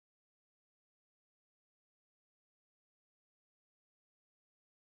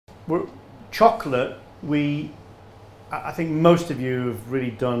chocolate, I think most of you have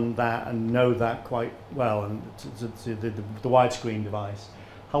really done that and know that quite well, and the widescreen device.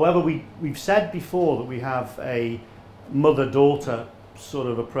 However, we've said before that we have a mother-daughter sort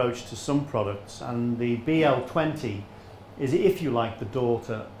of approach to some products, and the BL20 is, if you like, the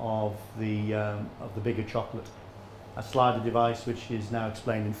daughter of the bigger chocolate, a slider device which is now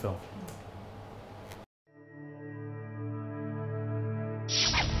explained in film.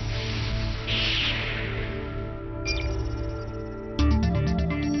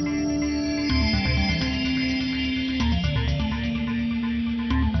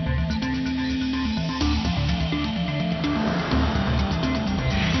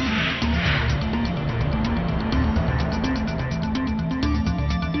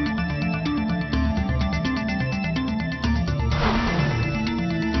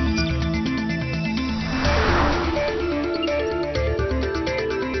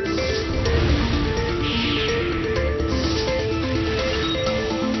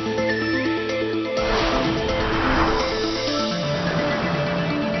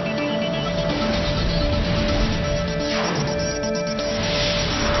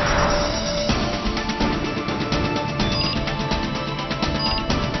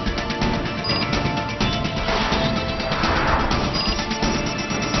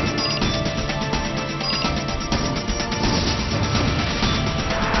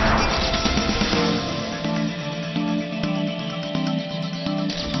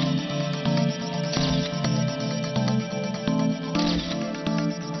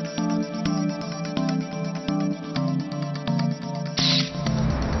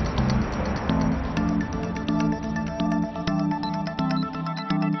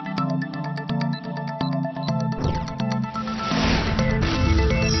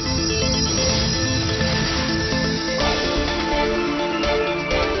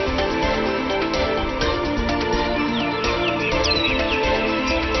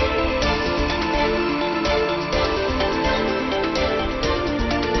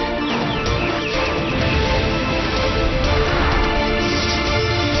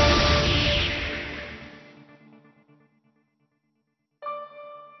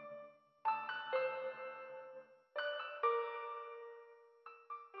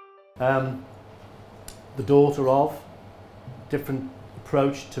 The daughter of, different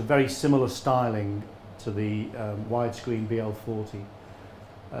approach to very similar styling to the widescreen BL40.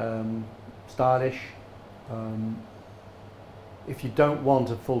 Stylish. If you don't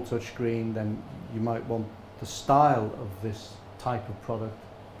want a full touch screen, then you might want the style of this type of product,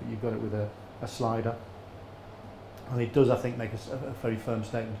 but you've got it with a slider. And it does, I think, make a very firm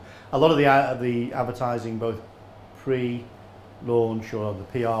statement. A lot of the advertising, both pre-launch or the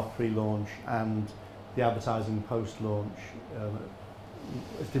PR pre-launch and the advertising post-launch,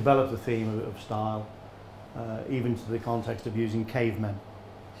 has developed a theme of style, even to the context of using cavemen,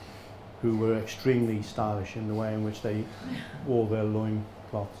 who were extremely stylish in the way in which they wore their loin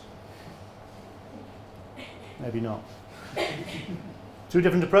cloths. Maybe not. Two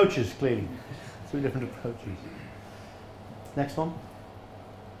different approaches, clearly. Two different approaches. Next one.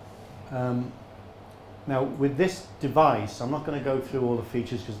 Now, with this device, I'm not going to go through all the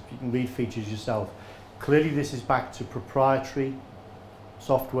features because you can read features yourself. Clearly, this is back to proprietary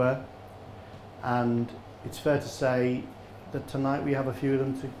software, and it's fair to say that tonight we have a few of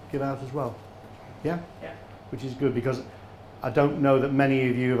them to give out as well. Yeah? Yeah. Which is good, because I don't know that many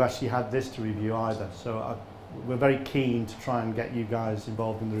of you have actually had this to review either, so we're very keen to try and get you guys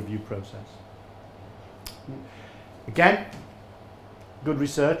involved in the review process. Again, good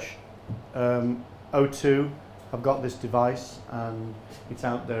research. O2 have got this device, and it's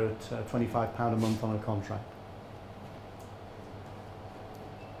out there at £25 a month on a contract.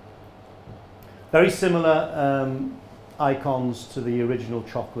 Very similar icons to the original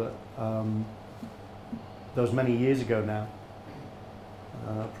chocolate. Those many years ago now.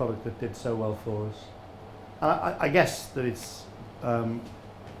 A product that did so well for us. And I guess that it's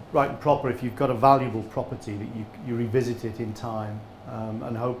right and proper if you've got a valuable property that you revisit it in time,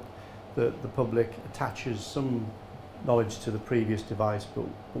 and hope that the public attaches some knowledge to the previous device, but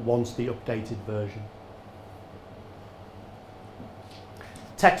wants the updated version.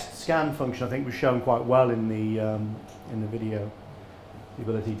 Text scan function, I think, was shown quite well in the video. The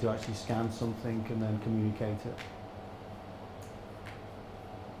ability to actually scan something and then communicate it.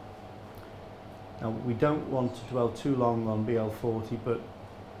 Now, we don't want to dwell too long on BL40, but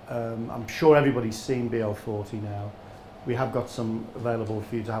I'm sure everybody's seen BL40 now. We have got some available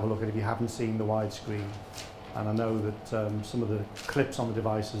for you to have a look at if you haven't seen the widescreen. And I know that some of the clips on the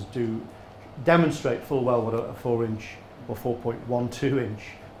devices do demonstrate full well what a 4-inch or 4.12-inch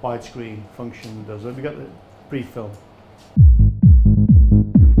widescreen function does. Have you got the brief film?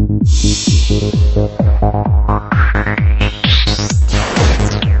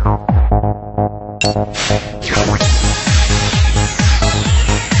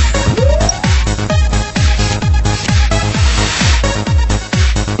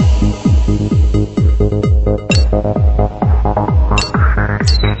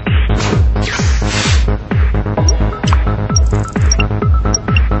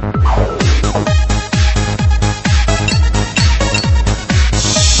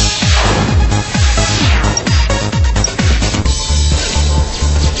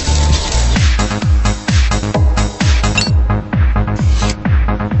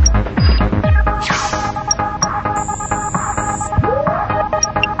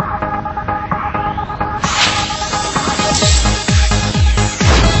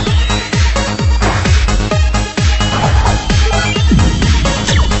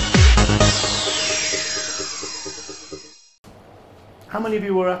 How many of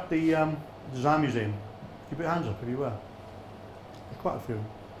you were at the Design Museum? Keep your hands up if you were. Quite a few.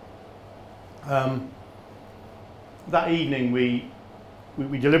 That evening we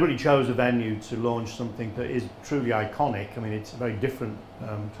deliberately chose a venue to launch something that is truly iconic. I mean, it's a very different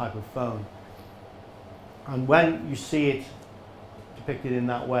type of phone. And when you see it depicted in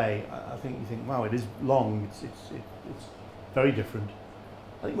that way, I think you think, wow, it is long, it's very different.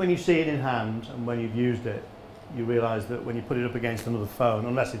 I think when you see it in hand and when you've used it, you realise that when you put it up against another phone,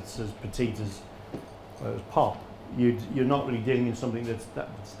 unless it's as petite as Pop, you're not really dealing in something that's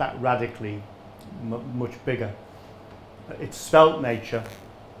that radically much bigger. Its svelte nature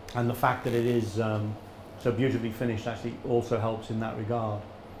and the fact that it is so beautifully finished actually also helps in that regard.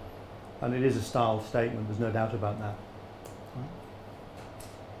 And it is a style statement, there's no doubt about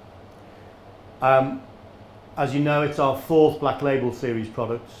that. As you know, it's our fourth Black Label series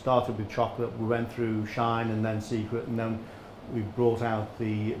product. Started with chocolate, we went through Shine and then Secret, and then we've brought out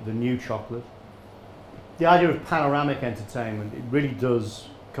the new chocolate. The idea of panoramic entertainment, it really does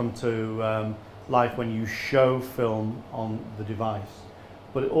come to life when you show film on the device.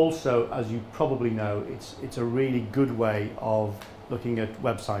 But it also, as you probably know, it's a really good way of looking at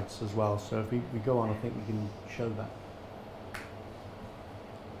websites as well. So if we go on, I think we can show that.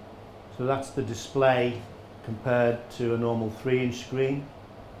 So that's the display compared to a normal 3-inch screen.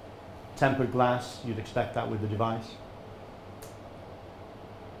 Tempered glass, you'd expect that with the device.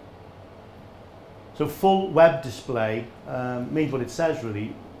 So full web display means what it says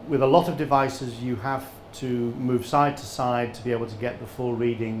really. With a lot of devices you have to move side to side to be able to get the full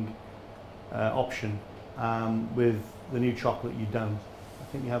reading option. With the new chocolate you don't. I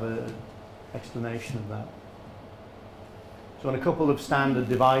think you have an explanation of that. So on a couple of standard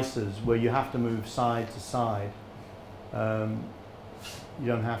devices where you have to move side to side, you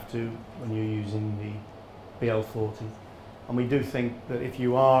don't have to when you're using the BL40. And we do think that if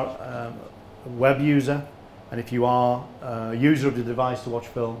you are a web user and if you are a user of the device to watch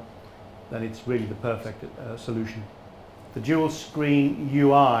film, then it's really the perfect solution. The dual screen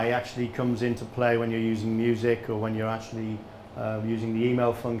UI actually comes into play when you're using music or when you're actually using the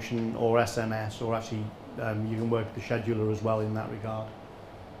email function or SMS, or actually you can work the scheduler as well in that regard.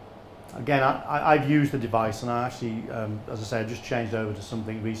 Again, I've used the device, and I actually, as I say, I just changed over to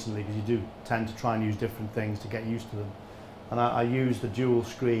something recently because you do tend to try and use different things to get used to them. And I use the dual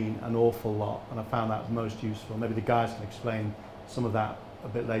screen an awful lot, and I found that most useful. Maybe the guys can explain some of that a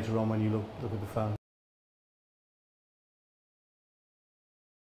bit later on when you look at the phone.